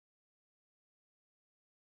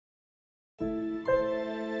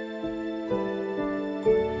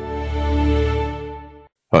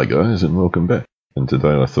Hi guys and welcome back, and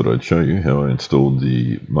today I thought I'd show you how I installed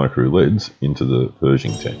the micro LEDs into the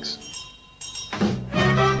Pershing tanks.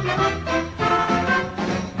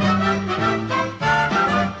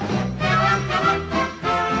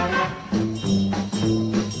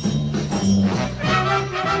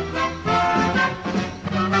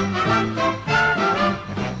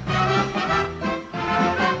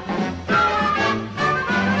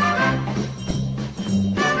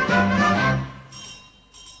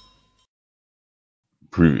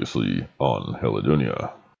 Previously on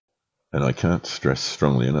Helidonia, and I can't stress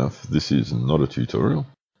strongly enough, this is not a tutorial.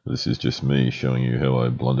 This is just me showing you how I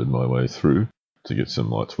blundered my way through to get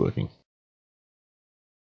some lights working.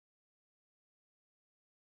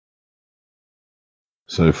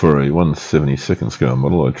 So for a 1/72nd scale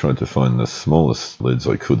model, I tried to find the smallest LEDs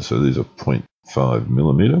I could, so these are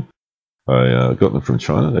 0.5mm. I got them from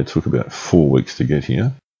China. They took about 4 weeks to get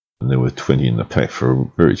here, and there were 20 in the pack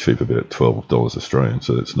for very cheap, about $12 Australian,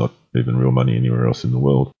 so that's not even real money anywhere else in the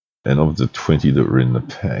world. And of the 20 that were in the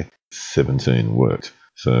pack, 17 worked.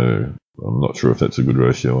 So I'm not sure if that's a good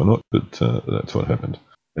ratio or not, but that's what happened.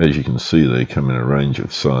 As you can see, they come in a range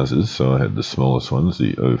of sizes, so I had the smallest ones,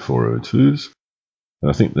 the 0402s.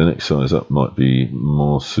 I think the next size up might be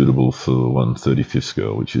more suitable for 1/35th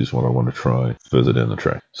scale, which is what I want to try further down the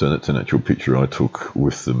track. So that's an actual picture I took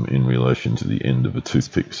with them in relation to the end of a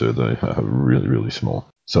toothpick, so they are really, really small.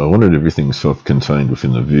 So I wanted everything self-contained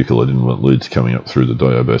within the vehicle. I didn't want leads coming up through the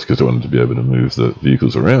diobase because I wanted to be able to move the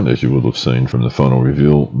vehicles around, as you will have seen from the final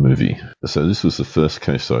reveal movie. So this was the first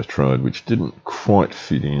case I tried, which didn't quite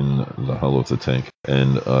fit in the hull of the tank,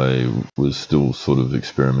 and I was still sort of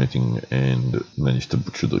experimenting and managed to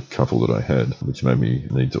butcher the couple that I had, which made me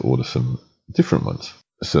need to order some different ones.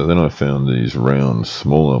 So then I found these round,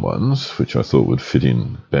 smaller ones, which I thought would fit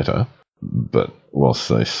in better, but whilst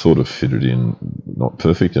they sort of fitted in, not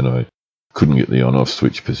perfect, and I couldn't get the on-off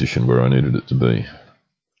switch position where I needed it to be.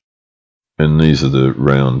 And these are the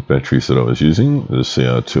round batteries that I was using, the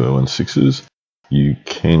CR2016s. You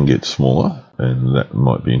can get smaller, and that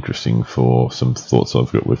might be interesting for some thoughts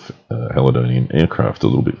I've got with Haledonian aircraft a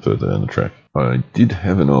little bit further down the track. I did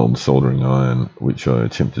have an old soldering iron, which I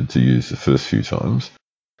attempted to use the first few times,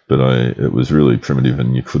 but it was really primitive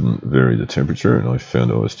and you couldn't vary the temperature, and I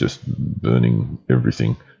found I was just burning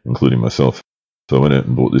everything, including myself. So I went out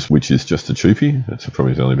and bought this, which is just a cheapie. It's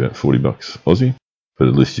probably only about 40 bucks Aussie, but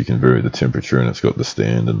at least you can vary the temperature, and it's got the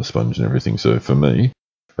stand and the sponge and everything. So for me,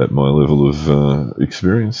 at my level of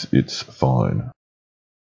experience, it's fine.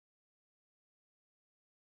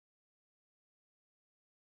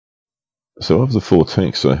 So of the 4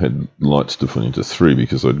 tanks, I had lights to put into 3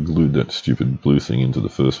 because I'd glued that stupid blue thing into the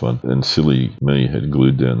first one, and silly me had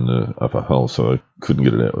glued down the upper hull, so I couldn't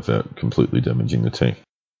get it out without completely damaging the tank.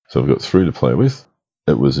 So I've got 3 to play with.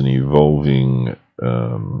 It was an evolving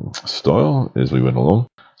style as we went along,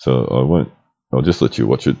 so I'll just let you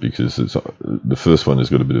watch it because the first one has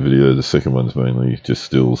got a bit of video, the second one's mainly just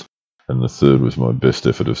stills, and the third was my best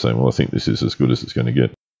effort of saying, well, I think this is as good as it's going to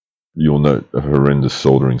get. You'll note horrendous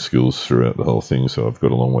soldering skills throughout the whole thing, so I've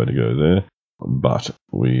got a long way to go there, but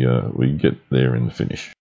we get there in the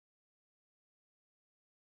finish.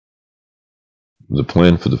 The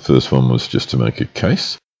plan for the first one was just to make a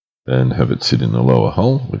case and have it sit in the lower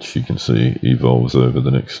hull, which you can see evolves over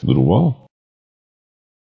the next little while.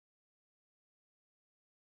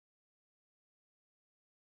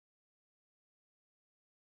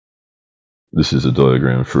 This is a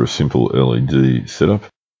diagram for a simple LED setup.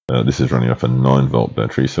 This is running off a 9-volt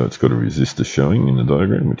battery, so it's got a resistor showing in the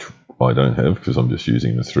diagram, which I don't have because I'm just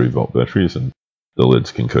using the 3-volt batteries, and the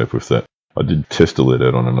LEDs can cope with that. I did test a LED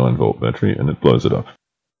out on a 9-volt battery, and it blows it up.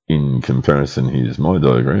 In comparison, here's my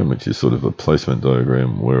diagram, which is sort of a placement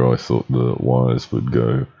diagram where I thought the wires would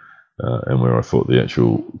go, and where I thought the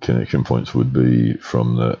actual connection points would be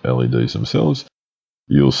from the LEDs themselves.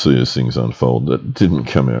 You'll see as things unfold that didn't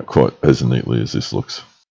come out quite as neatly as this looks.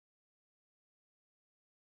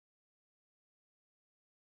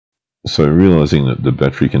 So realizing that the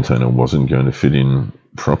battery container wasn't going to fit in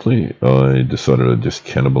properly, I decided I'd just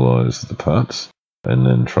cannibalize the parts and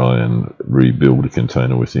then try and rebuild a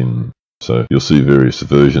container within. So you'll see various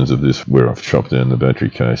versions of this where I've chopped down the battery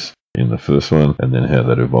case in the first one, and then how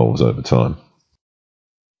that evolves over time.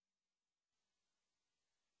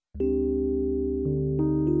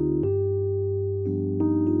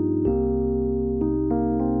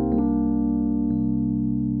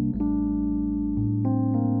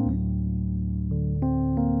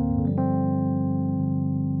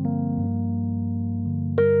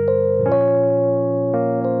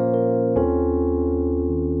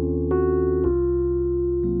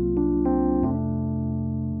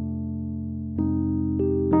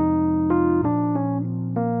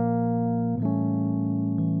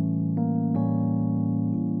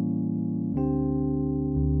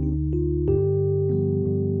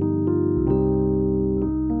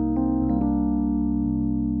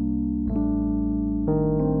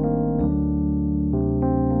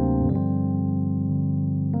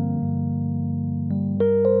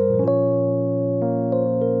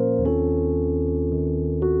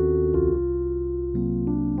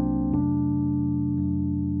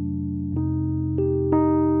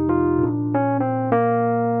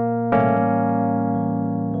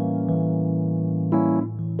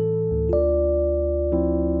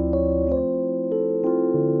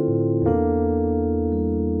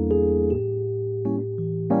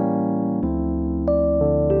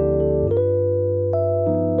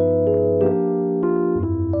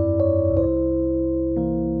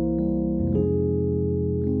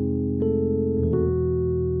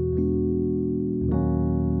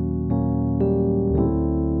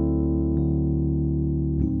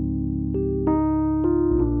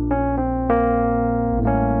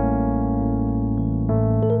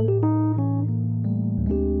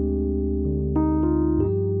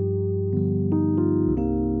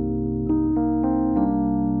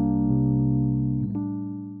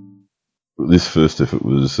 this first effort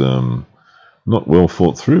was not well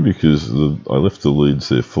thought through, because I left the leads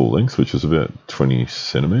there full length, which was about 20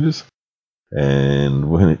 centimetres. And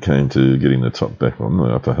when it came to getting the top back on,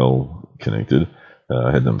 the upper hull connected,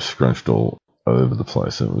 I had them scrunched all over the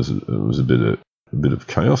place. It was a bit of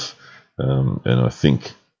chaos, and I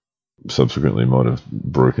think subsequently might have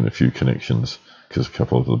broken a few connections, because a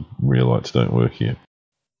couple of the rear lights don't work here.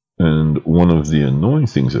 And one of the annoying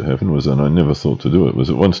things that happened was, and I never thought to do it, was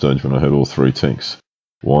at one stage when I had all 3 tanks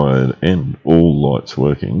wired and all lights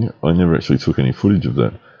working, I never actually took any footage of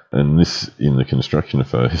that. And this, in the construction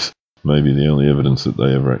phase, may be the only evidence that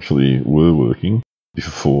they ever actually were working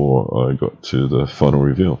before I got to the final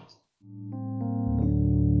reveal.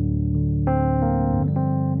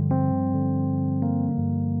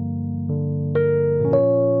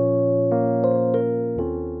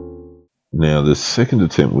 Now, the second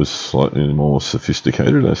attempt was slightly more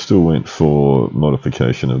sophisticated. I still went for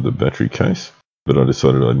modification of the battery case, but I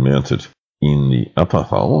decided I'd mount it in the upper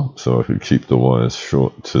hull so I could keep the wires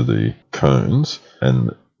short to the cones,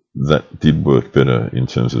 and that did work better in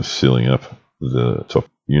terms of sealing up the top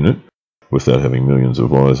unit without having millions of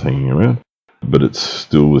wires hanging around. But it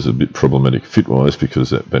still was a bit problematic fit-wise, because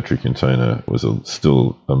that battery container was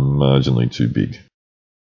still marginally too big.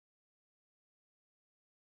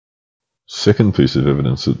 Second piece of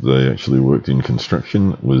evidence that they actually worked in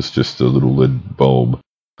construction was just a little LED bulb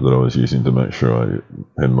that I was using to make sure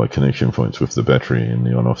I had my connection points with the battery and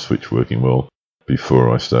the on-off switch working well before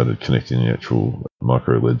I started connecting the actual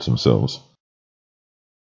micro LEDs themselves.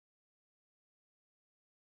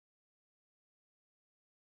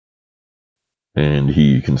 And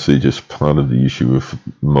here you can see just part of the issue of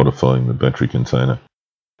modifying the battery container.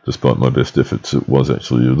 Despite my best efforts, it was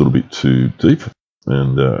actually a little bit too deep,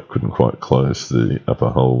 and couldn't quite close the upper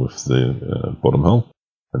hull with the bottom hull,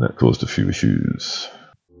 and that caused a few issues.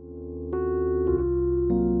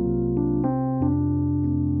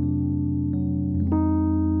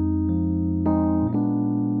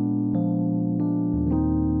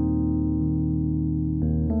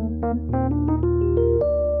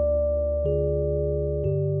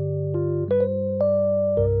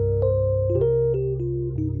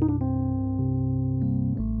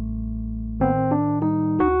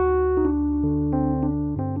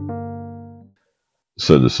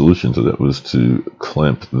 So the solution to that was to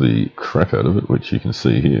clamp the crap out of it, which you can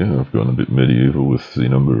see here. I've gone a bit medieval with the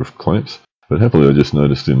number of clamps, but happily I just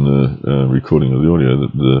noticed in the recording of the audio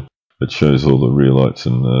that it shows all the rear lights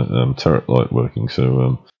and the turret light working,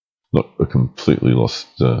 so not a completely lost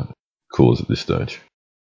cause at this stage.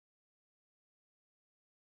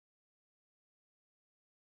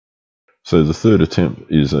 So the third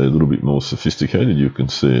attempt is a little bit more sophisticated. You can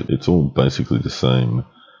see it's all basically the same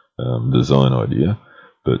design idea,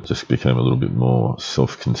 but just became a little bit more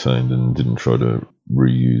self-contained and didn't try to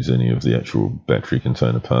reuse any of the actual battery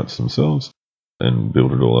container parts themselves, and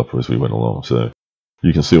build it all up as we went along. So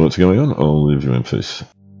you can see what's going on. I'll leave you in peace.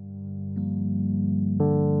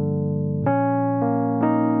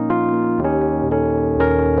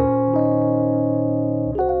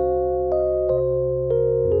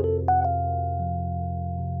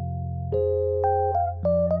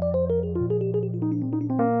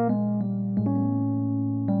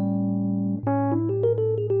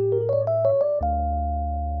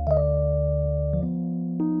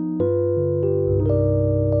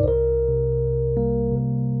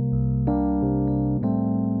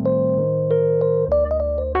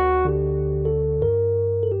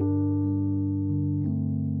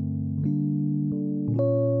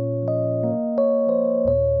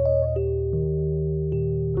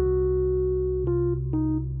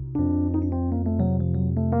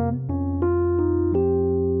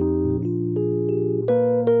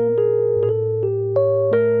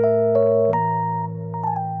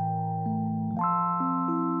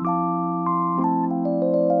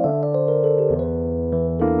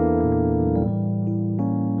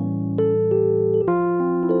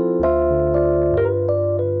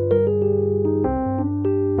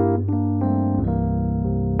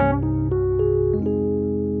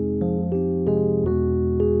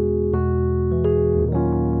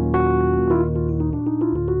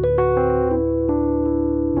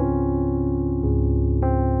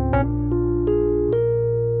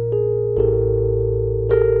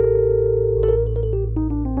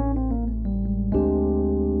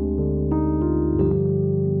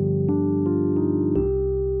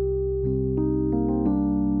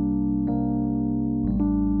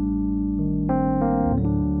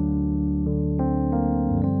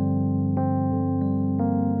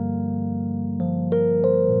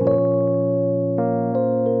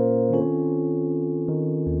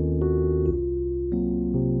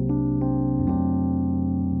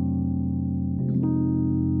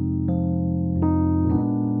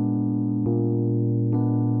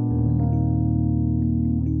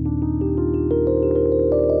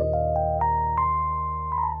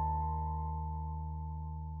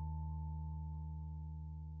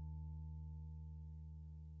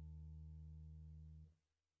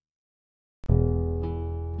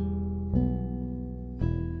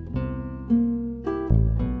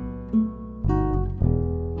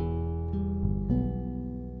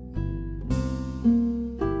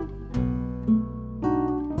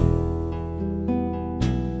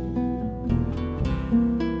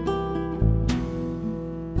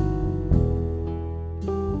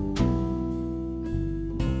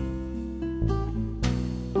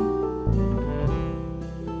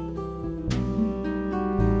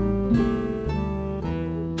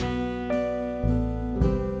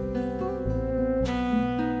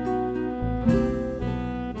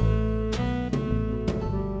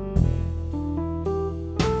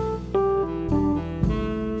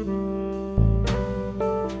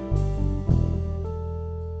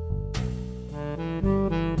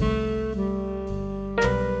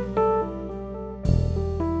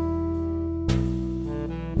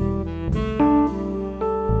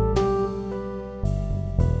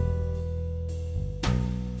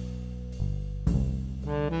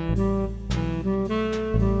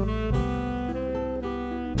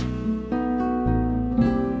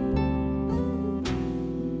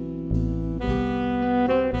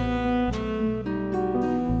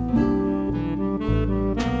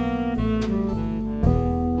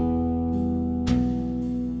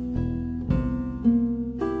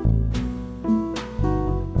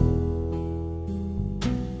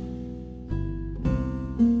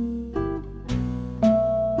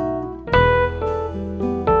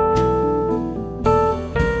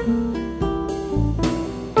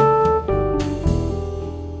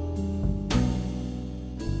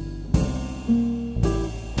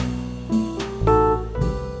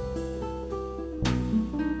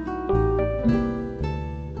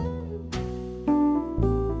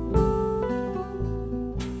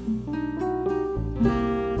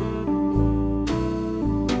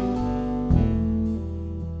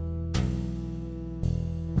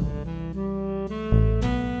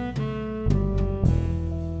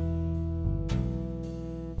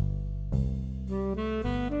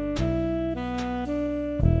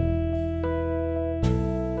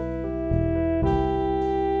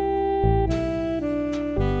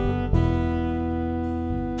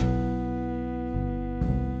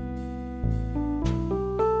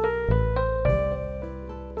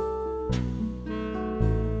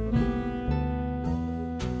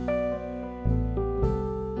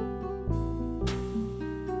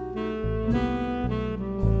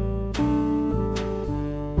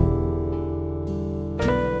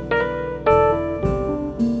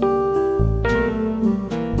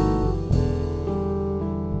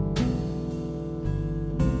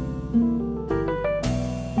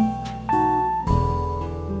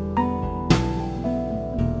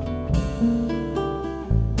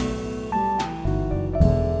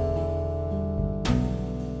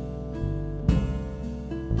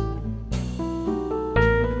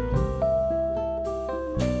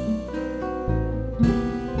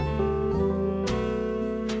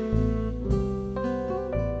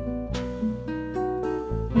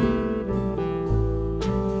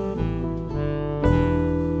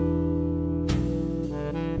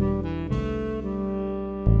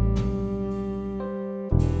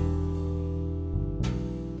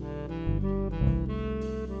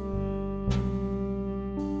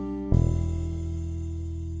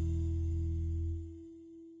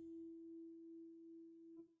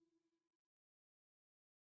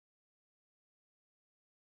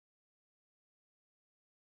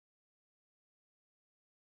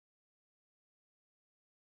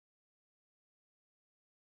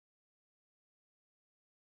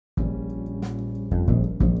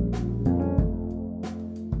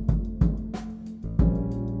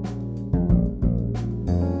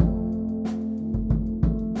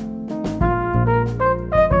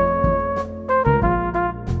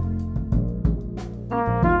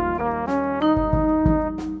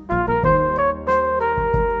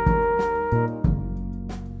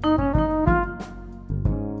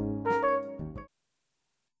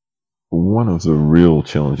 one of the real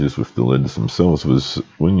challenges with the LEDs themselves was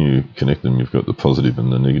when you connect them, you've got the positive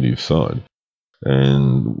and the negative side.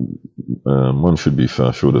 And one should be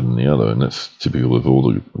far shorter than the other, and that's typical of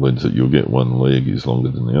all the LEDs that you'll get. One leg is longer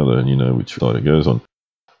than the other, and you know which side it goes on.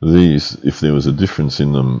 These, if there was a difference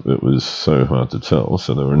in them, it was so hard to tell,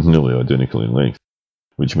 so they were nearly identical in length,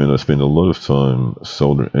 which meant I spent a lot of time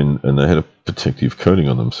soldering, and they had a protective coating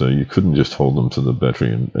on them, so you couldn't just hold them to the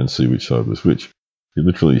battery and see which side was which. You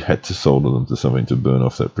literally had to solder them to something to burn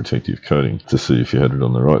off that protective coating to see if you had it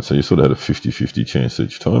on the right, so you sort of had a 50-50 chance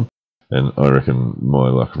each time. And I reckon my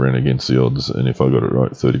luck ran against the odds, and if I got it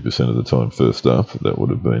right 30% of the time first up, that would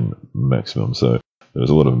have been maximum. So there was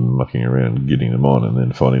a lot of mucking around getting them on and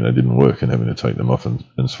then finding they didn't work and having to take them off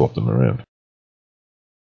and swap them around.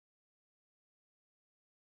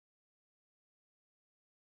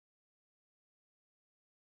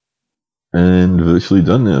 And virtually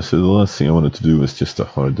done now. So the last thing I wanted to do was just to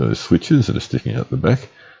hide those switches that are sticking out the back.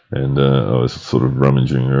 And I was sort of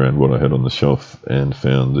rummaging around what I had on the shelf and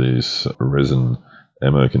found these resin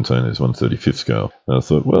ammo containers, 1/35th scale. And I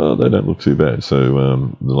thought, well, they don't look too bad. So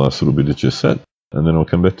the last little bit is just that, and then I'll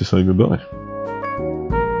come back to say goodbye.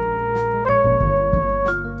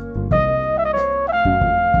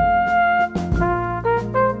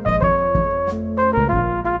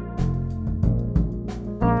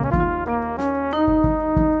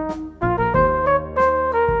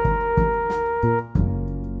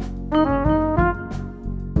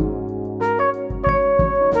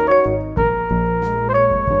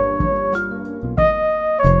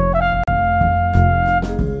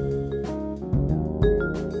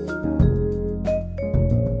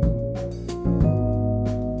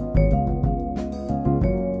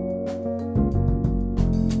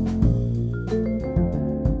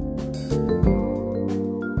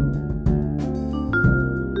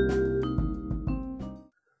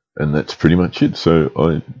 And that's pretty much it. So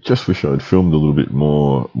I just wish I'd filmed a little bit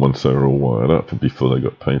more once they were all wired up before they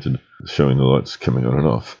got painted, showing the lights coming on and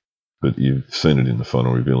off. But you've seen it in the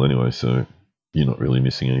final reveal anyway, so you're not really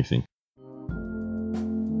missing anything.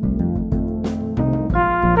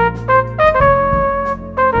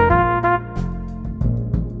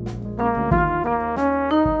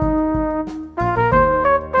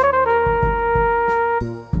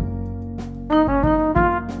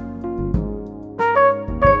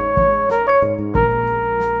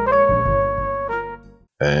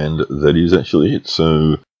 And that is actually it.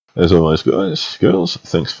 So, as always, guys, girls,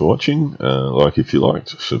 thanks for watching. Like if you liked,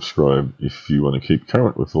 subscribe if you want to keep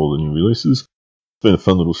current with all the new releases. It's been a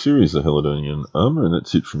fun little series, the Haladonian armour, and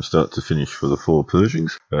that's it from start to finish for the 4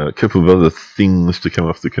 Pershings. A couple of other things to come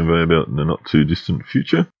off the conveyor belt in the not too distant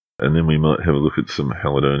future, and then we might have a look at some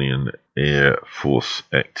Haladonian Air Force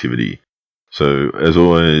activity. So, as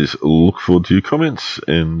always, look forward to your comments,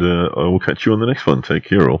 and I will catch you on the next one. Take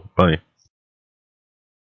care all. Bye.